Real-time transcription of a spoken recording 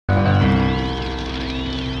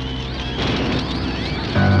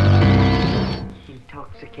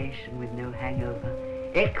intoxication with no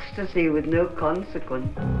hangover, ecstasy with no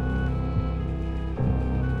consequence. All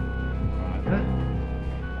right,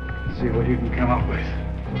 let's see what you can come up with.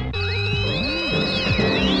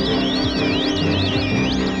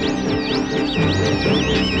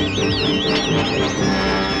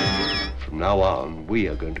 From now on, we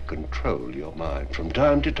are going to control your mind. From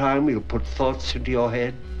time to time, we'll put thoughts into your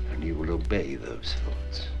head, and you will obey those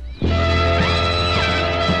thoughts.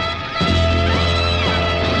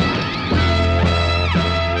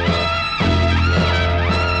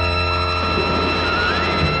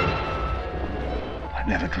 I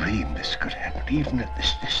never dreamed this could happen, even at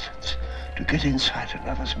this distance. To get inside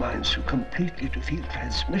another's mind so completely, to feel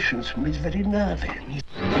transmissions from his very nerve ends.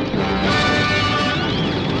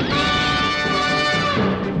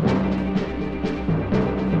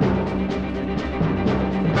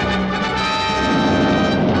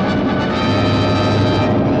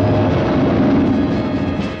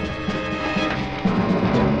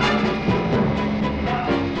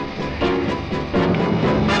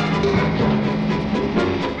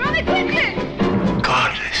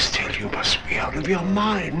 Of your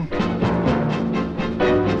mind.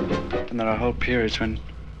 And there are whole periods when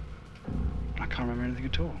I can't remember anything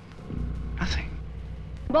at all. Nothing.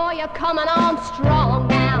 Boy, you're coming on strong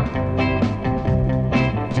now.